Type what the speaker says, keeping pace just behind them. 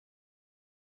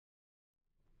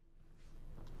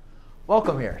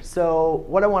Welcome here. So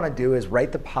what I want to do is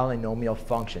write the polynomial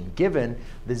function given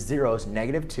the zeros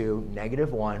 -2,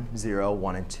 -1, 0,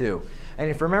 1, and 2. And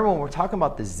if you remember when we're talking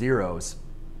about the zeros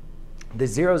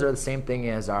are the same thing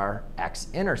as our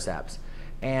x-intercepts.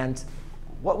 And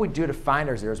what we do to find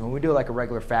our zeros, when we do like a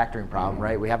regular factoring problem,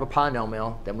 right? We have a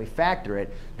polynomial, then we factor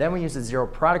it, then we use the zero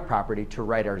product property to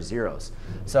write our zeros.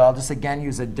 So I'll just again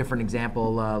use a different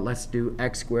example. Let's do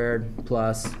x squared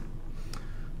plus,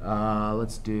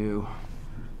 let's do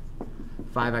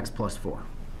 5x plus 4.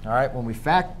 All right, when we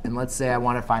fact, and let's say I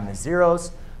want to find the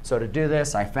zeros. So to do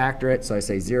this, I factor it. So I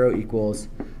say 0 equals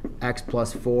x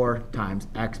plus 4 times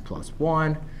x plus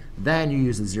 1. Then you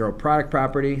use the zero product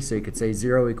property. So you could say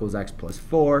 0 equals x plus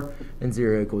 4 and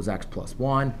 0 equals x plus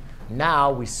 1. Now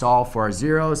we solve for our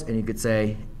zeros, and you could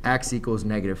say x equals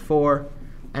 -4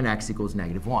 and x equals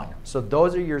 -1. So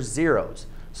those are your zeros.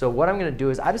 So what I'm going to do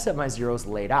is I just have my zeros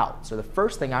laid out. So the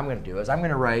first thing I'm going to do is I'm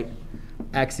going to write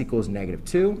x equals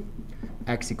 -2,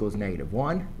 x equals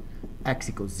 -1, x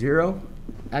equals 0,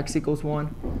 x equals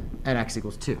 1, and x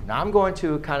equals 2. Now I'm going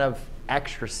to kind of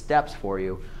extra steps for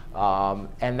you,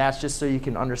 and that's just so you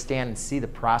can understand and see the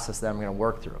process that I'm going to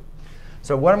work through.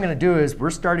 So what I'm going to do is we're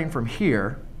starting from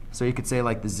here. So you could say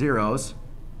like the zeros,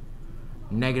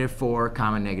 -4,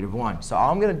 -1. So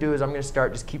all I'm going to do is I'm going to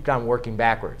start, just keep on working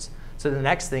backwards. So the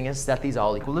next thing is set these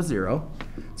all equal to 0.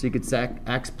 So you could set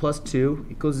x plus 2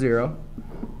 equals 0,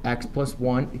 x plus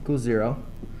 1 equals 0,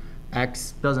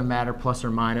 x doesn't matter, plus or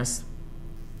minus.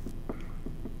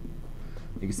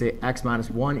 You can say x minus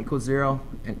 1 equals 0,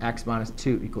 and x minus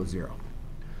 2 equals 0.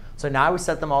 So now we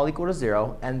set them all equal to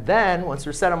 0. And then once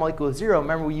we set them all equal to 0,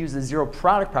 remember we use the zero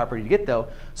product property to get those.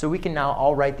 So we can now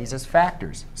all write these as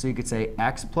factors. So you could say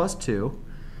x plus 2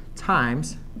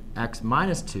 times x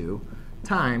minus 2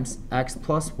 times x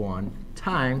plus 1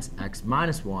 times x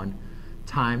minus 1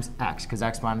 times x, because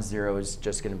x minus 0 is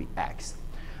just going to be x.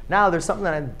 Now there's something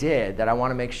that I did that I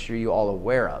want to make sure you all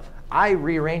aware of. I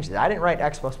rearranged it. I didn't write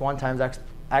x plus 1 times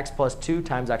x plus 2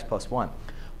 times x plus 1.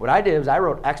 What I did was I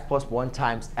wrote x plus 1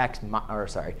 times x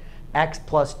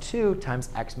plus 2 times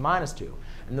x minus 2.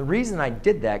 And the reason I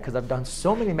did that, because I've done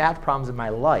so many math problems in my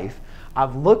life,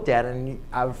 I've looked at it and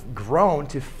I've grown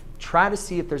to try to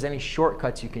see if there's any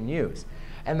shortcuts you can use.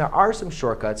 And there are some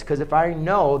shortcuts, because if I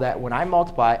know that when I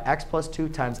multiply x plus 2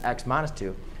 times x minus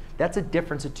 2, that's a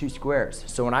difference of 2 squares.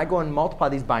 So when I go and multiply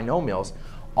these binomials,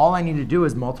 all I need to do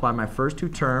is multiply my first 2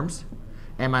 terms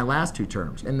and my last 2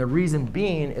 terms. And the reason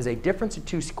being is a difference of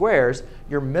 2 squares,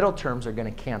 your middle terms are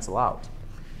going to cancel out.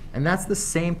 And that's the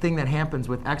same thing that happens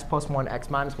with x plus 1,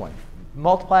 x minus 1.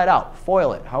 Multiply it out,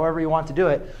 FOIL it, however you want to do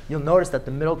it. You'll notice that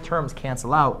the middle terms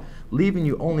cancel out, leaving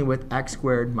you only with x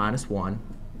squared minus 1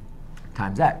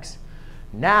 times x.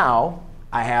 Now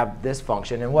I have this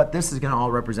function, and what this is going to all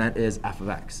represent is f of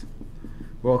x.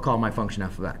 We'll call my function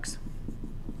f of x.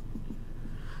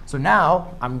 So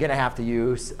now I'm going to have to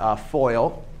use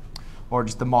FOIL, or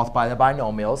just to multiply the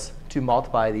binomials, to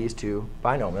multiply these two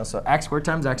binomials. So x squared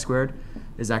times x squared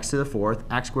is x to the 4th.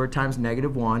 X squared times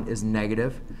 -1 is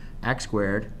negative x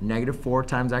squared. -4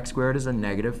 times x squared is a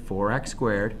 -4x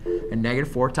squared. And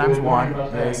 -4 times 1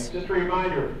 is... Just a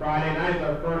reminder, Friday night is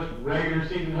our first regular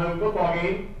season home football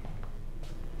game.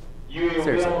 You will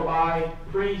be able to buy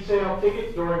pre-sale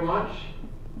tickets during lunch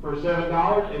for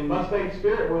 $7, and Mustang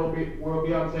Spirit will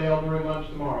be on sale during lunch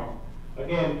tomorrow.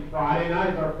 Again, Friday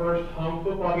night is our first home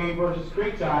football game versus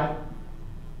Creekside.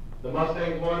 The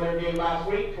Mustangs won their game last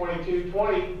week,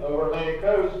 22-20 over Atlantic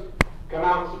Coast. Come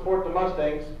out and support the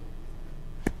Mustangs.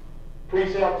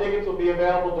 Pre-sale tickets will be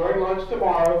available during lunch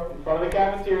tomorrow in front of the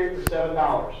cafeteria for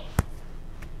 $7.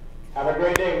 Have a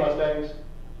great day, Mustangs.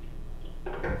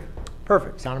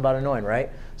 Perfect. Sound about annoying, right?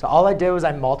 So all I did was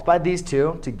I multiplied these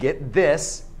two to get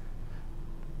this.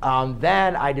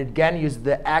 Then I did again use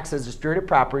the x as distributive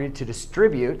property to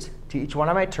distribute to each one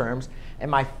of my terms. And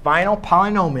my final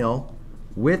polynomial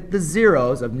with the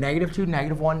zeros of -2,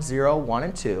 -1, 0, 1,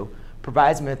 and 2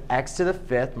 provides me with x to the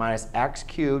 5th minus x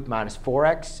cubed minus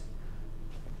 4x.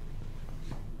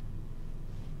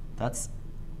 That's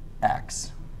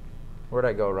x. Where did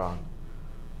I go wrong?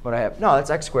 What I have? No, that's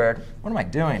x squared. What am I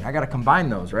doing? I got to combine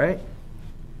those, right?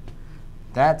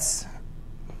 That's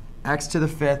x to the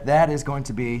 5th. That is going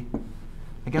to be,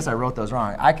 I guess I wrote those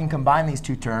wrong. I can combine these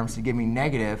two terms to give me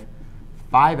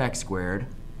 -5x squared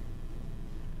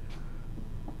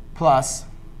plus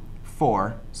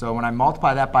 4. So when I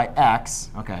multiply that by x,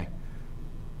 okay,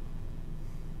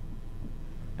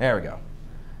 there we go.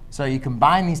 So you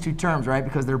combine these two terms, right,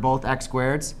 because they're both x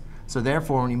squareds. So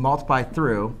therefore, when you multiply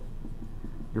through,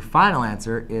 your final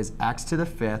answer is x to the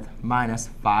 5th minus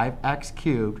 5x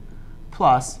cubed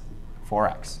plus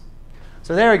 4x.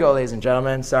 So there we go, ladies and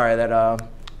gentlemen. Sorry that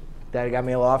that got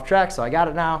me a little off track, so I got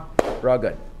it now. We're all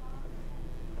good.